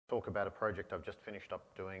talk about a project I've just finished up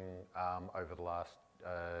doing over the last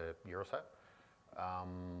year or so,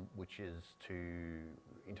 which is to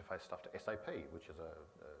interface stuff to SAP, which is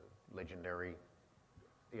a legendary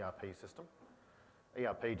ERP system.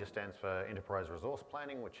 ERP just stands for Enterprise Resource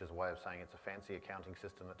Planning, which is a way of saying it's a fancy accounting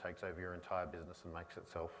system that takes over your entire business and makes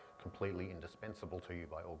itself completely indispensable to you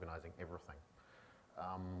by organising everything.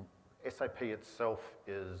 SAP itself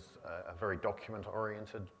is a very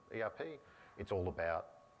document-oriented ERP. It's all about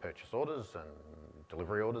purchase orders and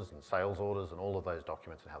delivery orders and sales orders and all of those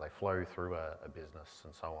documents and how they flow through a business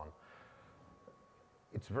and so on.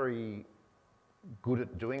 It's very good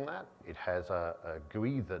at doing that. It has a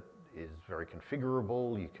GUI that is very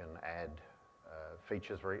configurable. You can add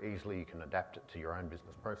features very easily. You can adapt it to your own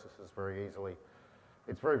business processes very easily.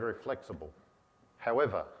 It's very, very flexible.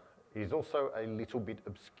 However, it is also a little bit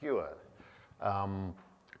obscure.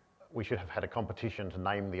 We should have had a competition to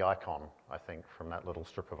name the icon, I think, from that little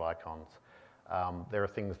strip of icons. There are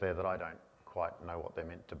things there that I don't quite know what they're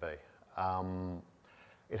meant to be.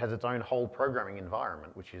 It has its own whole programming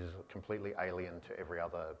environment, which is completely alien to every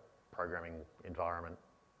other programming environment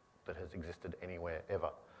that has existed anywhere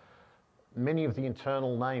ever. Many of the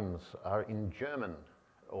internal names are in German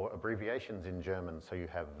or abbreviations in German. So you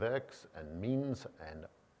have Werks and Means, and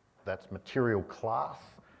that's material class,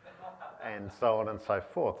 and so on and so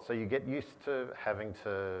forth. So you get used to having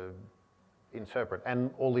to interpret,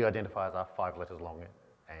 and all the identifiers are 5 letters long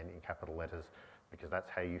and in capital letters, because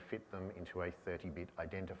that's how you fit them into a 30-bit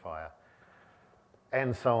identifier,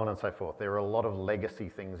 and so on and so forth. There are a lot of legacy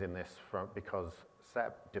things in this because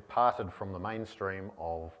SAP departed from the mainstream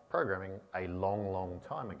of programming a long, long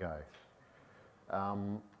time ago.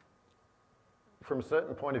 From a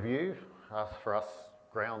certain point of view, for us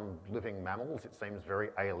ground living mammals, it seems very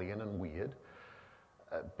alien and weird,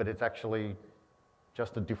 but it's actually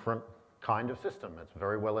just a different kind of system. It's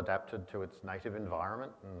very well adapted to its native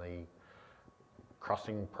environment and the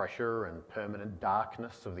crossing pressure and permanent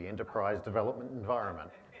darkness of the enterprise development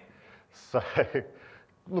environment. So,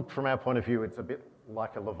 look, from our point of view, it's a bit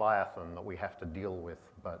like a Leviathan that we have to deal with,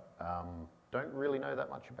 but don't really know that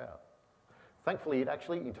much about. Thankfully, it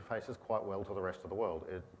actually interfaces quite well to the rest of the world.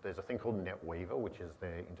 There's a thing called NetWeaver, which is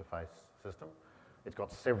their interface system. It's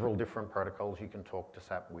got several different protocols you can talk to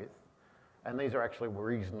SAP with, and these are actually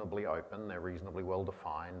reasonably open. They're reasonably well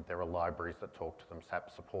defined. There are libraries that talk to them.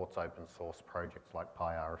 SAP supports open source projects like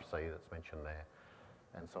PyRFC that's mentioned there,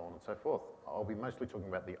 and so on and so forth. I'll be mostly talking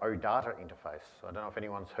about the oData interface. I don't know if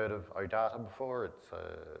anyone's heard of oData before.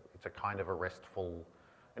 It's a kind of a RESTful,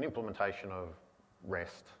 an implementation of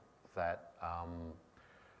REST that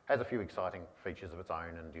has a few exciting features of its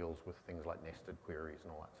own and deals with things like nested queries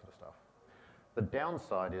and all that sort of stuff. The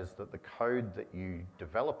downside is that the code that you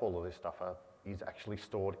develop all of this stuff up is actually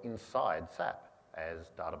stored inside SAP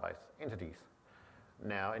as database entities.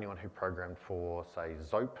 Now, anyone who programmed for, say,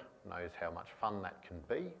 ZOAP knows how much fun that can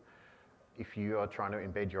be. If you are trying to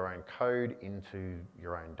embed your own code into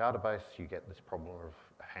your own database, you get this problem of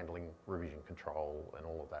handling revision control and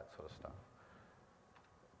all of that sort of stuff.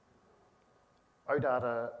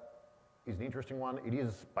 oData is an interesting one. It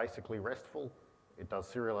is basically RESTful. It does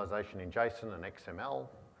serialization in JSON and XML.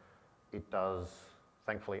 It does,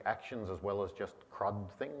 thankfully, actions as well as just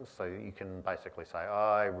CRUD things. So you can basically say,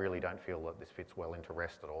 oh, I really don't feel that this fits well into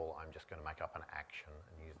REST at all. I'm just going to make up an action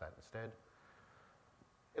and use that instead.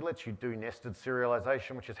 It lets you do nested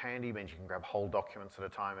serialization, which is handy. It means you can grab whole documents at a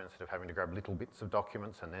time instead of having to grab little bits of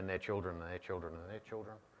documents and then their children and their children and their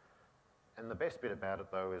children. And the best bit about it,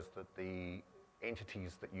 though, is that the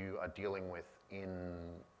entities that you are dealing with in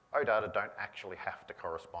oData don't actually have to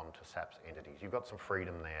correspond to SAP's entities. You've got some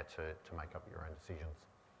freedom there to make up your own decisions.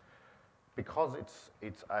 Because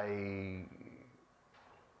it's a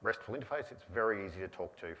RESTful interface, it's very easy to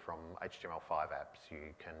talk to from HTML5 apps. You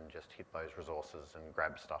can just hit those resources and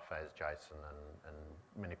grab stuff as JSON and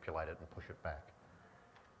manipulate it and push it back.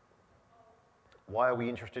 Why are we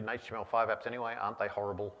interested in HTML5 apps anyway? Aren't they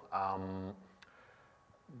horrible?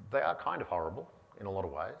 They are kind of horrible in a lot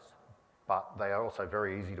of ways, but they are also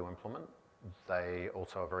very easy to implement. They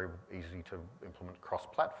also are very easy to implement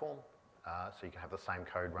cross-platform, so you can have the same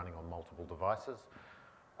code running on multiple devices.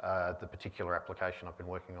 The particular application I've been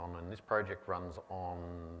working on in this project runs on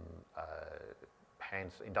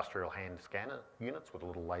industrial hand scanner units with a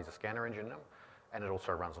little laser scanner engine in them, and it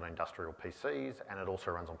also runs on industrial PCs, and it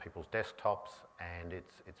also runs on people's desktops, and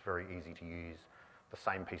it's very easy to use the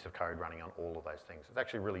same piece of code running on all of those things. It's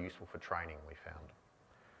actually really useful for training, we found,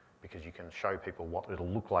 because you can show people what it'll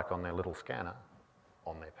look like on their little scanner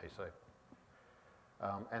on their PC.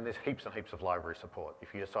 And there's heaps and heaps of library support.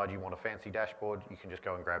 If you decide you want a fancy dashboard, you can just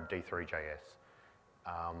go and grab D3.js.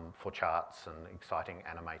 for charts and exciting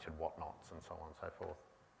animated whatnots and so on and so forth.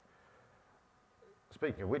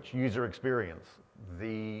 Speaking of which, user experience.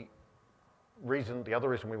 The other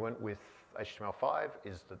reason we went with HTML5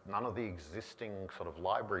 is that none of the existing sort of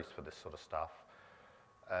libraries for this sort of stuff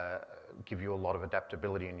give you a lot of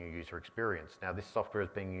adaptability in your user experience. Now, this software is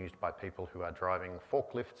being used by people who are driving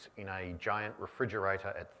forklifts in a giant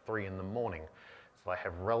refrigerator at 3 in the morning. So they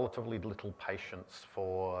have relatively little patience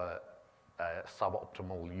for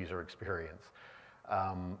suboptimal user experience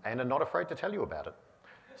and are not afraid to tell you about it.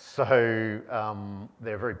 So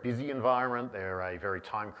they're a very busy environment, they're a very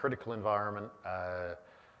time-critical environment.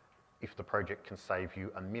 If the project can save you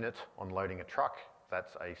a minute on loading a truck,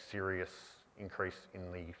 that's a serious increase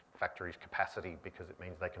in the factory's capacity because it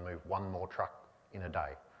means they can move one more truck in a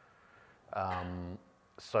day.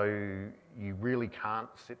 So you really can't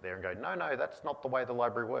sit there and go, no, that's not the way the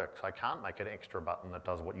library works. I can't make an extra button that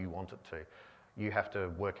does what you want it to. You have to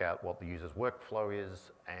work out what the user's workflow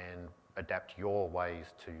is and adapt your ways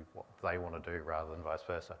to what they want to do rather than vice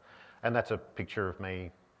versa. And that's a picture of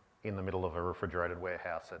me in the middle of a refrigerated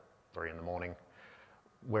warehouse at 3 in the morning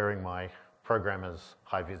wearing my programmer's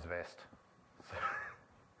high-vis vest.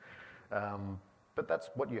 But that's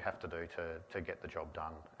what you have to do to get the job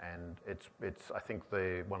done. And it's I think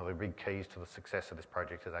one of the big keys to the success of this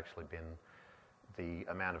project has actually been the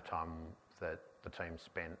amount of time that the team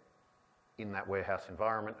spent in that warehouse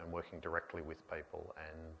environment and working directly with people.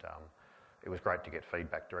 And it was great to get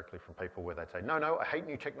feedback directly from people where they'd say, no, I hate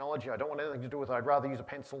new technology, I don't want anything to do with it, I'd rather use a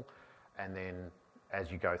pencil. And then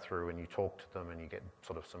as you go through and you talk to them and you get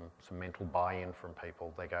sort of some mental buy-in from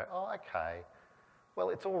people, they go, oh, okay, well,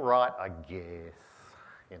 it's all right, I guess,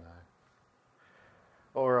 you know.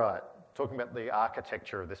 All right, talking about the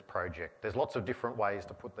architecture of this project. There's lots of different ways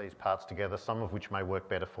to put these parts together, some of which may work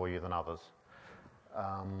better for you than others.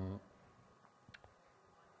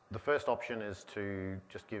 The first option is to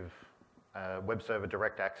just give web server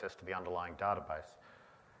direct access to the underlying database.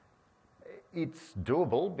 It's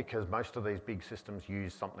doable because most of these big systems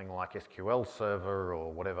use something like SQL Server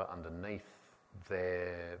or whatever underneath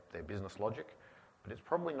their business logic, but it's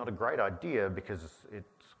probably not a great idea because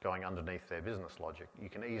it's going underneath their business logic. You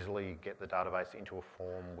can easily get the database into a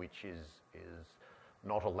form which is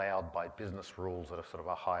not allowed by business rules at a sort of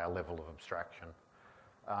a higher level of abstraction.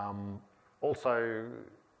 Also,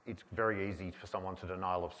 it's very easy for someone to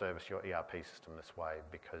denial of service your ERP system this way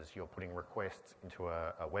because you're putting requests into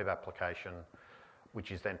a web application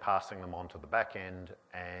which is then passing them on to the back end,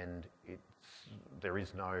 and there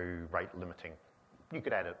is no rate limiting. You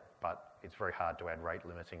could add it, but it's very hard to add rate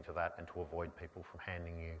limiting to that and to avoid people from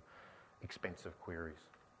handing you expensive queries.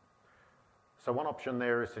 So one option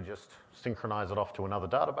there is to just synchronize it off to another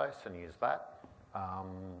database and use that.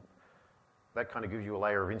 That kind of gives you a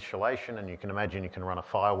layer of insulation, and you can imagine you can run a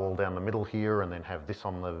firewall down the middle here and then have this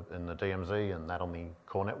in the DMZ and that on the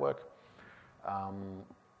core network.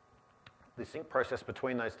 The sync process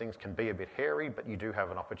between those things can be a bit hairy, but you do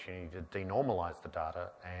have an opportunity to denormalize the data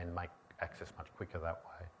and make access much quicker that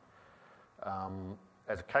way.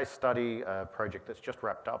 As a case study, a project that's just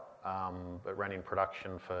wrapped up, but ran in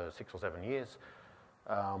production for 6 or 7 years,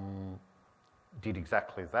 did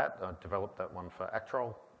exactly that. I developed that one for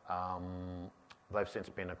Actrol. They've since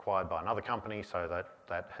been acquired by another company, so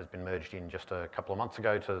that has been merged in just a couple of months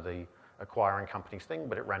ago to the acquiring company's thing,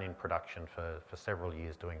 but it ran in production for several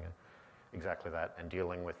years doing exactly that and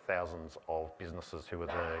dealing with thousands of businesses who are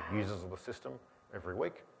the users of the system every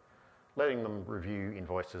week, letting them review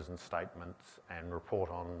invoices and statements and report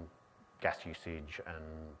on gas usage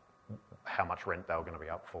and how much rent they were going to be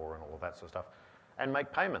up for and all of that sort of stuff, and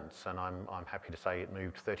make payments. And I'm happy to say it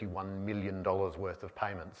moved $31 million worth of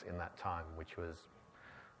payments in that time, which was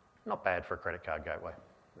not bad for a credit card gateway.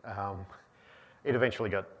 It eventually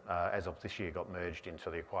got, as of this year, got merged into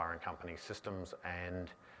the acquiring company's systems, and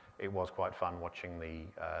it was quite fun watching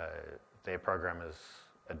their programmers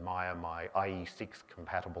admire my IE6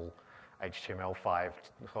 compatible HTML5,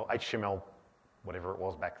 or HTML, whatever it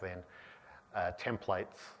was back then,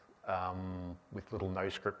 templates with little no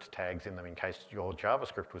script tags in them in case your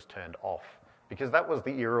JavaScript was turned off, because that was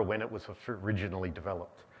the era when it was originally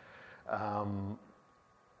developed.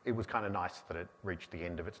 It was kind of nice that it reached the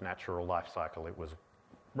end of its natural life cycle. It was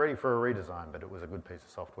ready for a redesign, but it was a good piece of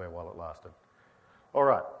software while it lasted. All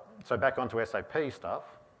right, so back onto SAP stuff.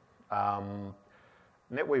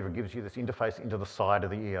 NetWeaver gives you this interface into the side of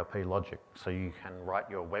the ERP logic, so you can write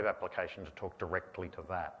your web application to talk directly to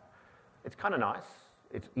that. It's kind of nice.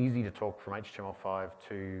 It's easy to talk from HTML5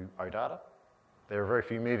 to oData. There are very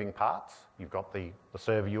few moving parts. You've got the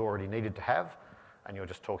server you already needed to have, and you're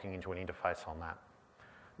just talking into an interface on that.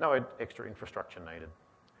 No extra infrastructure needed.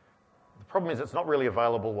 The problem is it's not really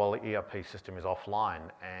available while the ERP system is offline,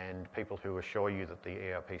 and people who assure you that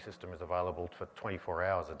the ERP system is available for 24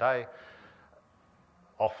 hours a day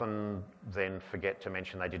often then forget to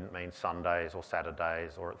mention they didn't mean Sundays or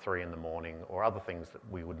Saturdays or at 3 in the morning or other things that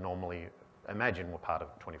we would normally imagine were part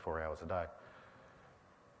of 24 hours a day.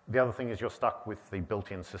 The other thing is you're stuck with the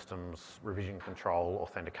built-in systems, revision control,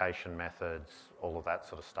 authentication methods, all of that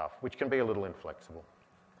sort of stuff, which can be a little inflexible.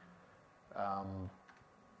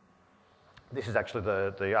 This is actually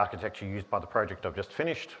the architecture used by the project I've just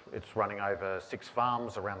finished. It's running over 6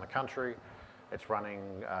 farms around the country. It's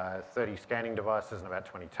running 30 scanning devices and about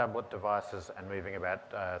 20 tablet devices and moving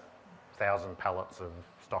about 1,000 pallets of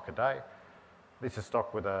stock a day. This is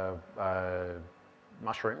stocked with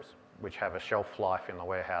mushrooms, which have a shelf life in the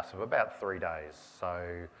warehouse of about 3 days.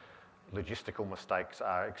 So logistical mistakes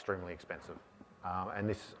are extremely expensive. And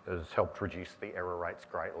this has helped reduce the error rates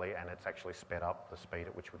greatly, and it's actually sped up the speed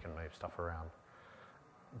at which we can move stuff around.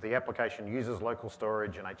 The application uses local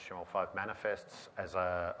storage and HTML5 manifests as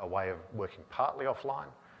a way of working partly offline,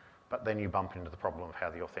 but then you bump into the problem of how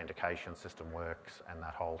the authentication system works, and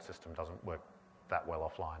that whole system doesn't work that well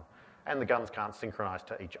offline. And the guns can't synchronize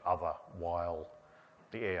to each other while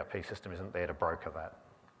the ERP system isn't there to broker that.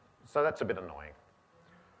 So that's a bit annoying.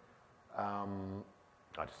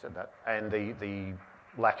 I just said that. And the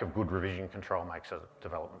lack of good revision control makes a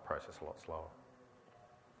development process a lot slower.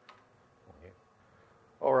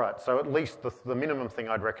 All right, so at least the minimum thing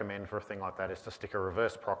I'd recommend for a thing like that is to stick a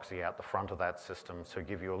reverse proxy out the front of that system to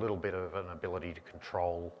give you a little bit of an ability to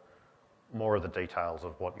control more of the details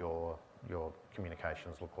of what your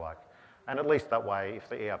communications look like. And at least that way, if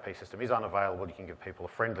the ERP system is unavailable, you can give people a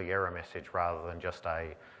friendly error message rather than just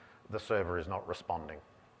the server is not responding.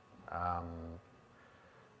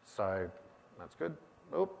 So that's good.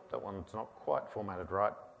 Oh, that one's not quite formatted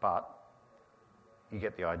right, but you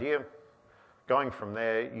get the idea. Going from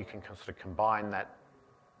there, you can sort of combine that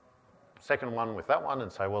second one with that one and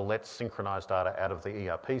say, well, let's synchronize data out of the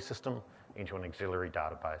ERP system into an auxiliary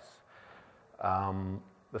database.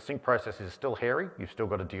 The sync process is still hairy. You've still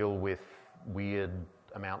got to deal with weird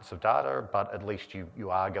amounts of data, but at least you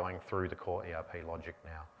are going through the core ERP logic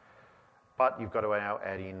now. But you've got to now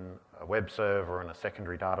add in a web server and a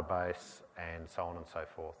secondary database and so on and so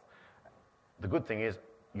forth. The good thing is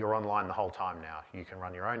you're online the whole time now. You can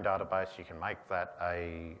run your own database. You can make that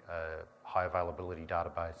a high availability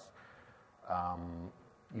database.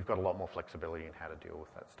 You've got a lot more flexibility in how to deal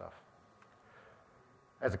with that stuff.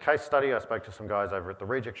 As a case study, I spoke to some guys over at the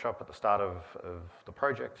Reject Shop at the start of the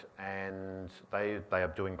project, and they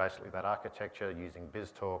are doing basically that architecture using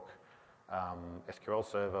BizTalk, SQL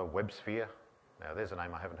Server, WebSphere. Now, there's a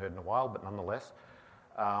name I haven't heard in a while, but nonetheless.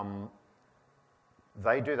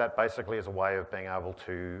 They do that basically as a way of being able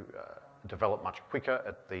to develop much quicker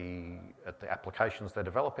at the applications they're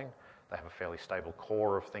developing. They have a fairly stable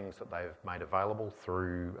core of things that they've made available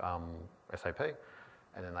through SAP,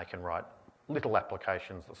 and then they can write little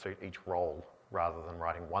applications that suit each role rather than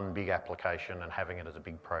writing one big application and having it as a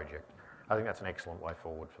big project. I think that's an excellent way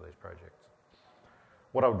forward for these projects.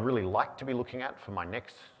 What I would really like to be looking at for my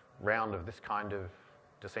next round of this kind of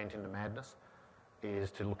descent into madness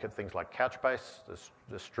is to look at things like Couchbase,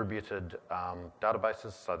 distributed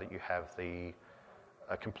databases, so that you have a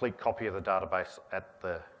complete copy of the database at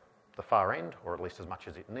the far end, or at least as much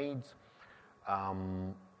as it needs,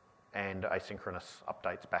 and asynchronous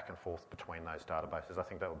updates back and forth between those databases. I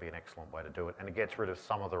think that would be an excellent way to do it, and it gets rid of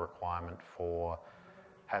some of the requirement for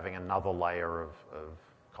having another layer of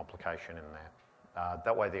complication in there.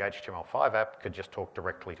 That way the HTML5 app could just talk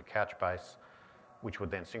directly to Couchbase, which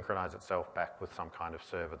would then synchronize itself back with some kind of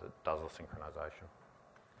server that does the synchronization.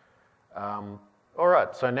 All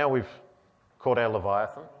right, so now we've caught our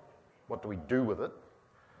Leviathan. What do we do with it?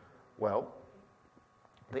 Well,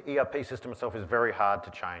 the ERP system itself is very hard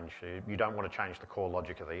to change. You don't want to change the core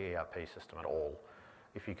logic of the ERP system at all,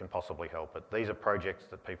 if you can possibly help it. These are projects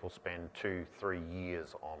that people spend 2-3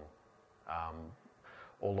 years on,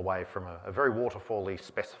 all the way from a very waterfall-y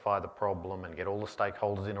specify the problem and get all the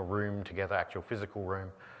stakeholders in a room together, actual physical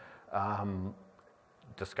room,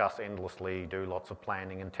 discuss endlessly, do lots of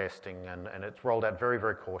planning and testing, and it's rolled out very,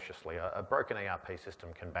 very cautiously. A broken ERP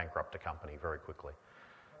system can bankrupt a company very quickly.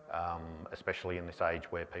 Especially in this age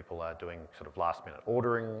where people are doing sort of last-minute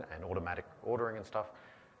ordering and automatic ordering and stuff.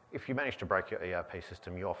 If you manage to break your ERP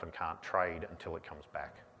system, you often can't trade until it comes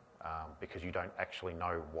back because you don't actually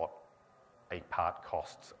know what a part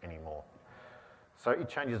costs anymore. So it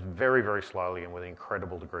changes very, very slowly and with an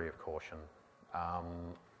incredible degree of caution.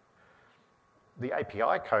 The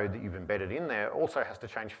API code that you've embedded in there also has to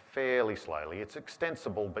change fairly slowly. It's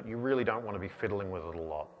extensible, but you really don't want to be fiddling with it a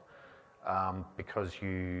lot because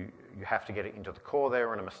you have to get it into the core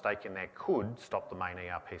there, and a mistake in there could stop the main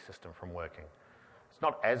ERP system from working. It's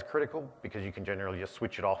not as critical because you can generally just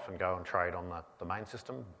switch it off and go and trade on the main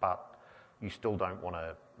system, but you still don't want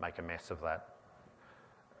to make a mess of that.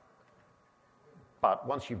 But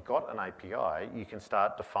once you've got an API, you can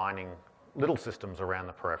start defining little systems around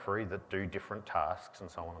the periphery that do different tasks and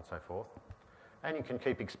so on and so forth. And you can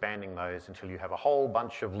keep expanding those until you have a whole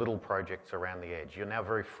bunch of little projects around the edge. You're now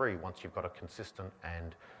very free once you've got a consistent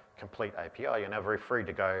and complete API. You're now very free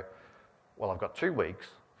to go, well, I've got 2 weeks,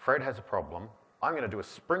 Fred has a problem, I'm going to do a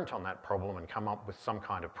sprint on that problem and come up with some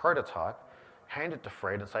kind of prototype, hand it to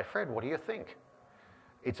Fred and say, Fred, what do you think?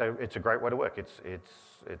 It's a great way to work. It's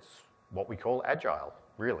what we call agile,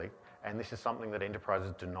 really. And this is something that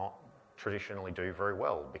enterprises do not traditionally do very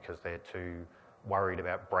well because they're too worried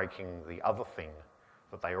about breaking the other thing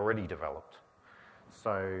that they already developed.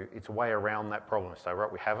 So it's a way around that problem. So,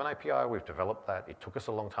 right, we have an API, we've developed that, it took us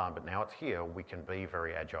a long time, but now it's here, we can be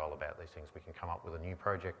very agile about these things. We can come up with a new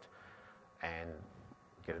project and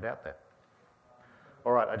get it out there.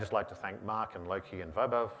 All right, I'd just like to thank Mark and Loki and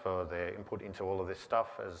Vaibhav for their input into all of this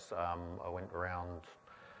stuff as I went around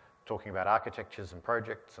talking about architectures and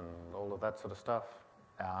projects and all of that sort of stuff.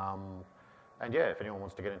 And yeah, if anyone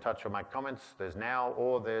wants to get in touch or make comments, there's now,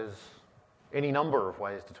 or there's any number of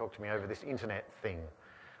ways to talk to me over this internet thing,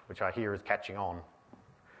 which I hear is catching on.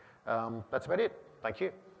 That's about it. Thank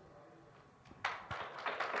you.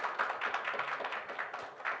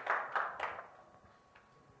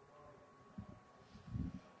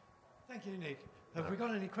 Thank you, Nick. Have we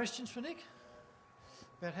got any questions for Nick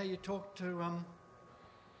about how you talk to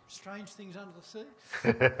strange things under the sea?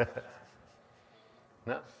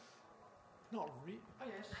 No? Not really. Oh,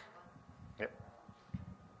 yes.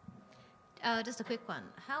 Yep. Just a quick one.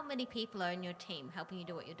 How many people are in your team helping you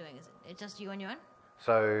do what you're doing? Is it just you on your own?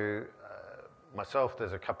 So myself,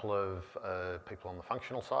 there's a couple of people on the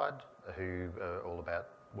functional side who are all about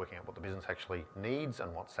working out what the business actually needs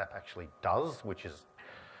and what SAP actually does, which is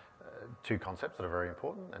 2 concepts that are very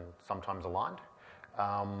important and sometimes aligned.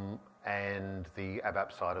 And the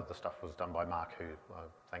ABAP side of the stuff was done by Mark, who I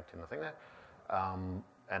thanked in the thing there.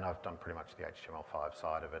 And I've done pretty much the HTML5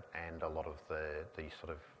 side of it and a lot of the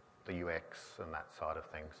sort of the UX and that side of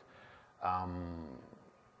things.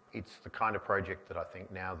 It's the kind of project that I think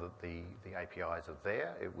now that the APIs are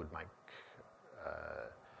there, it would make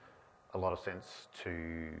a lot of sense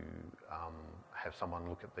to have someone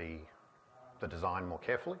look at the design more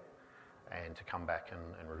carefully and to come back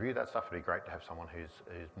and review that stuff. It'd be great to have someone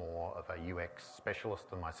who's more of a UX specialist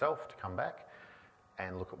than myself to come back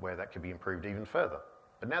and look at where that could be improved even further.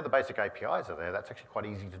 But now the basic APIs are there, that's actually quite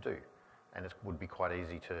easy to do. And it would be quite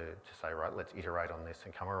easy to say, right, let's iterate on this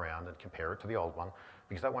and come around and compare it to the old one,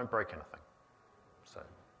 because that won't break anything. So,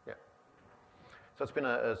 yeah. So it's been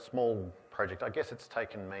a small project. I guess it's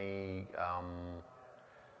taken me,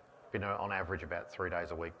 been on average about 3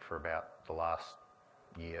 days a week for about the last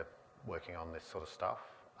year working on this sort of stuff.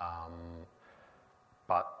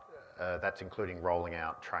 But that's including rolling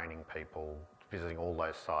out, training people, visiting all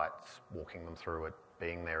those sites, walking them through it,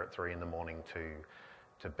 being there at 3 in the morning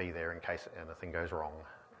to be there in case anything goes wrong,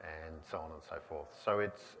 and so on and so forth. So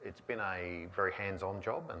it's been a very hands-on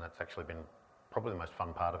job, and that's actually been probably the most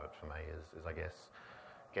fun part of it for me is I guess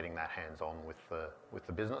getting that hands-on with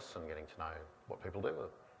the business and getting to know what people do with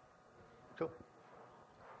it. Cool.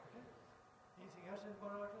 Okay. Anything else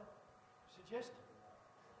anybody like to suggest?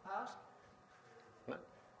 Ask? No.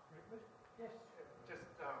 Yes.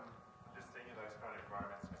 Just thinking of those kind of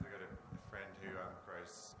environments, because I've got a friend who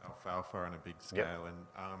grows alfalfa on a big scale, Yep.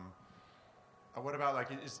 and what about like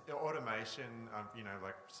is automation?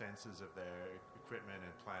 Like sensors of their equipment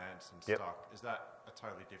and plants and Yep. stock. Is that a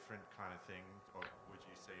totally different kind of thing, or would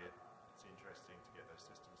you see it's interesting to get those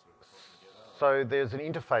systems sort of talking together? So there's an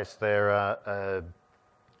interface there.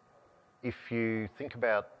 If you think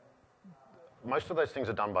about, most of those things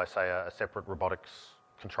are done by, say, a separate robotics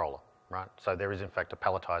controller, right? So there is, in fact, a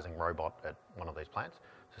palletizing robot at one of these plants.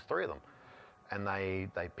 There's 3 of them. And they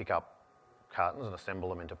pick up cartons and assemble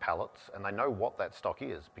them into pallets, and they know what that stock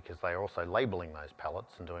is because they are also labeling those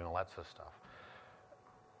pallets and doing all that sort of stuff.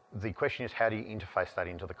 The question is, how do you interface that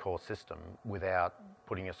into the core system without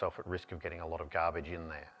putting yourself at risk of getting a lot of garbage in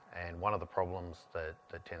there? And one of the problems that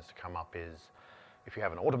tends to come up is if you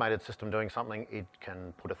have an automated system doing something, it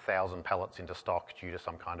can put 1,000 pallets into stock due to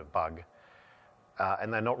some kind of bug.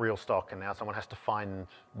 And they're not real stock, and now someone has to find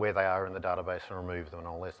where they are in the database and remove them and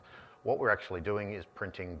all this. What we're actually doing is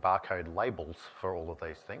printing barcode labels for all of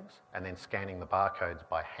these things and then scanning the barcodes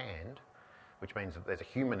by hand, which means that there's a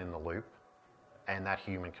human in the loop and that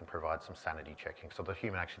human can provide some sanity checking. So the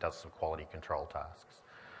human actually does some quality control tasks.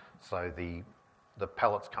 So the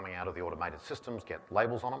pallets coming out of the automated systems get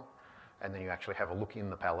labels on them, and then you actually have a look in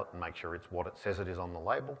the pallet and make sure it's what it says it is on the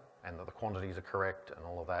label and that the quantities are correct and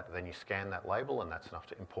all of that. Then you scan that label and that's enough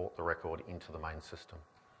to import the record into the main system.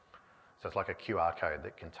 So it's like a QR code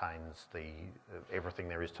that contains everything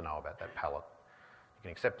there is to know about that pallet. You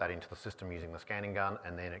can accept that into the system using the scanning gun,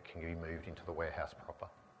 and then it can be moved into the warehouse proper.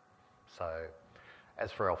 So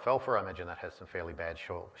as for alfalfa, I imagine that has some fairly bad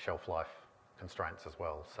shelf life constraints as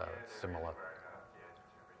well, so it's similar.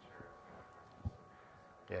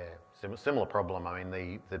 Yeah, similar problem. I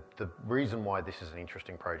mean, the reason why this is an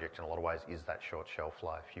interesting project in a lot of ways is that short shelf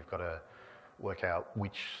life. You've got to work out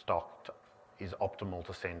which stock is optimal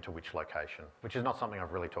to send to which location, which is not something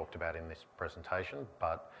I've really talked about in this presentation,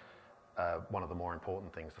 but one of the more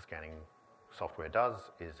important things the scanning software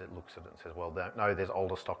does is it looks at it and says, well, no, there's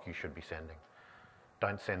older stock you should be sending.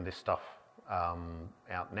 Don't send this stuff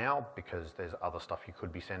out now because there's other stuff you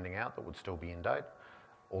could be sending out that would still be in date.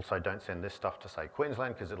 Also, don't send this stuff to, say,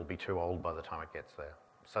 Queensland because it'll be too old by the time it gets there.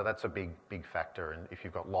 So that's a big factor, and if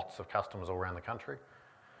you've got lots of customers all around the country,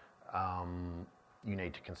 you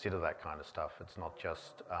need to consider that kind of stuff. It's not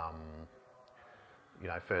just,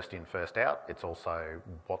 first in, first out. It's also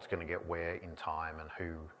what's going to get where in time and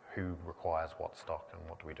who requires what stock and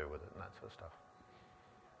what do we do with it and that sort of stuff.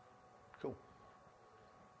 Cool.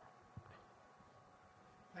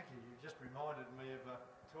 Thank you. You just reminded me of a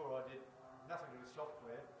tour I did, nothing to do with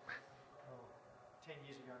software, 10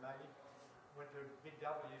 years ago maybe. Went to Big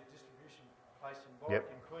W's distribution place in Warwick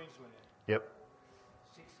in Queensland. Yep.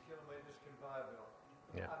 6 kilometres conveyor belt.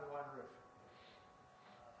 Yeah. Under one roof.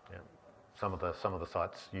 Yeah. Some of the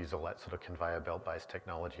sites use all that sort of conveyor belt based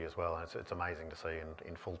technology as well, and it's amazing to see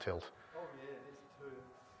in full tilt. Oh yeah, it is too.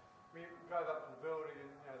 We drove up to the building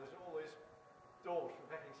and there's all these doors for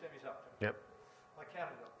packing semis up to. Yep. I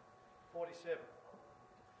counted them, 47.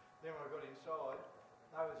 Then when I got inside,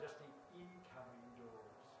 they were just the incoming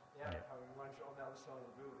doors. The outgoing ones on the other side of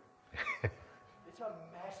the building. It's a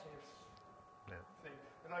massive thing.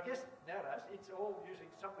 And I guess nowadays it's all using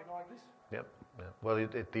something like this. Yep. Yeah. Well,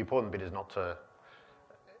 the important bit is not to.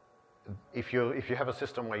 If you have a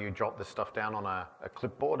system where you jot this stuff down on a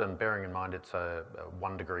clipboard, and bearing in mind it's a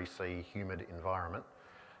 1 degree C humid environment,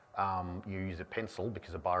 you use a pencil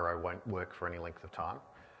because a biro won't work for any length of time.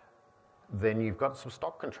 Then you've got some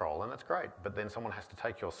stock control, and that's great. But then someone has to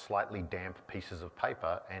take your slightly damp pieces of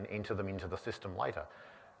paper and enter them into the system later.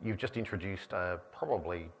 You've just introduced a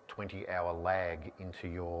probably 20-hour lag into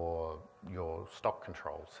your stock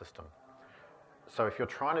control system. So if you're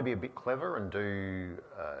trying to be a bit clever and do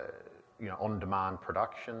on-demand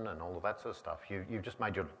production and all of that sort of stuff, you've just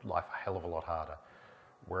made your life a hell of a lot harder.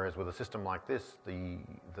 Whereas with a system like this, the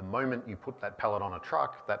moment you put that pallet on a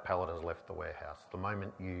truck, that pallet has left the warehouse. The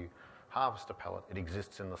moment you harvest a pallet, it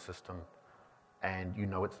exists in the system and you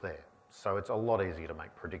know it's there. So it's a lot easier to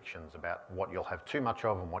make predictions about what you'll have too much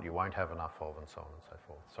of and what you won't have enough of and so on and so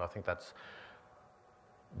forth. So I think that's,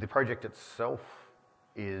 the project itself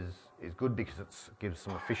is good because it gives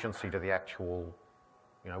some efficiency to the actual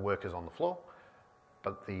workers on the floor,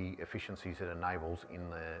 but the efficiencies it enables in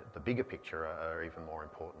the bigger picture are even more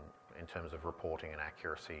important in terms of reporting and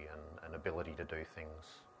accuracy and ability to do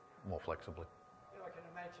things more flexibly. I can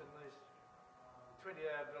imagine these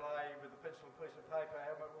 20-hour delay with a pencil and piece of paper,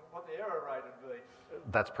 what the error rate would be.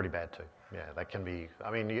 That's pretty bad too. Yeah, that can be.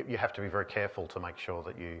 I mean, you have to be very careful to make sure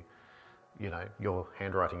that your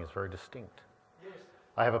handwriting is very distinct. Yes.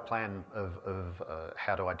 I have a plan of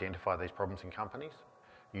how to identify these problems in companies.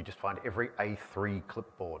 You just find every A3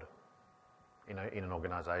 clipboard in an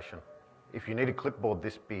organisation. If you need a clipboard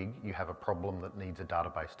this big, you have a problem that needs a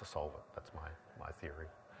database to solve it. That's my theory.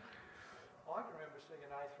 I can remember seeing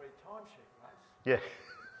an A3 timesheet, mate. Yeah.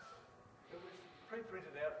 It was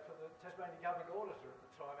pre-printed out for the Tasmanian Government auditor at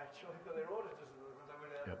the time, actually, for their auditors when they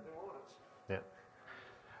went out to do audits. Yeah.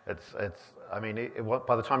 I mean,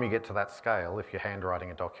 by the time you get to that scale, if you're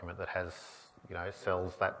handwriting a document that has,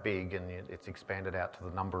 cells that big and it's expanded out to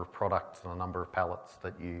the number of products and the number of pallets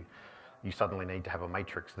that you suddenly need to have a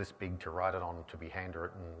matrix this big to write it on to be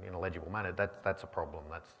handwritten in a legible manner, that's a problem.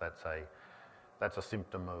 That's a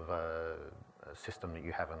symptom of a system that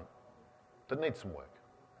needs some work,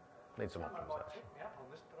 needs some Someone might optimisation. check me up on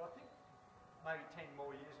this, but I think maybe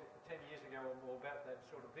 10 years ago or more about that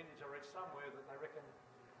sort of vintage, I read somewhere that they reckon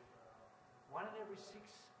 1 in every 6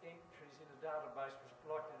 entries in a database was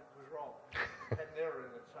likely that it was wrong. Had an error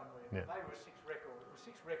in it somewhere. Yeah. Maybe it was 6 records. It was 6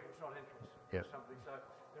 6 records, not entries, Yep. or something. So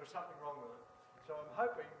there was something wrong with it. So I'm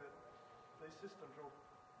hoping that these systems will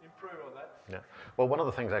improve on that. Yeah. Well, one of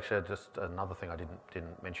the things, actually, just another thing I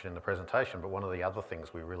didn't mention in the presentation, but one of the other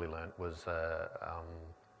things we really learnt was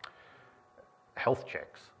health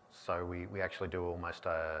checks. So we actually do almost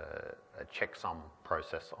a checksum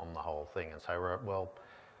process on the whole thing and say, well,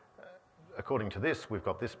 according to this, we've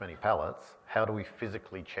got this many pallets. How do we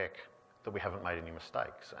physically check that we haven't made any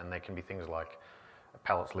mistakes? And there can be things like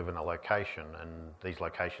pallets live in a location, and these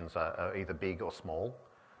locations are either big or small,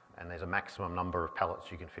 and there's a maximum number of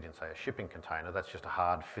pallets you can fit in, say, a shipping container. That's just a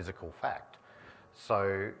hard physical fact.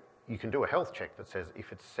 So you can do a health check that says,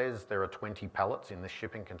 if it says there are 20 pallets in this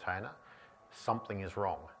shipping container, something is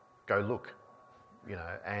wrong. Go look, you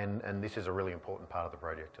know, and this is a really important part of the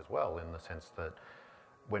project as well, in the sense that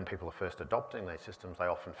when people are first adopting these systems, they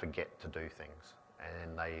often forget to do things,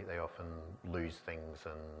 and they often lose things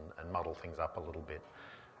and muddle things up a little bit.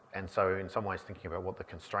 And so in some ways thinking about what the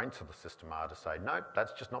constraints of the system are to say, no,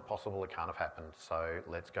 that's just not possible, it can't have happened, so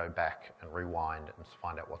let's go back and rewind and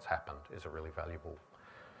find out what's happened, is a really valuable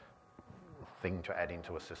thing to add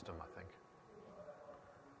into a system, I think.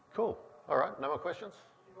 Cool. All right, no more questions?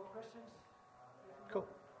 Any more questions? Cool.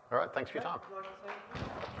 All right, thanks for your time. I'd like to thank you.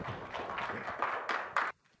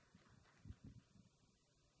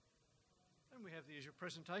 And we have the usual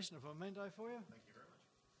presentation of Armando for you. Thank you very much.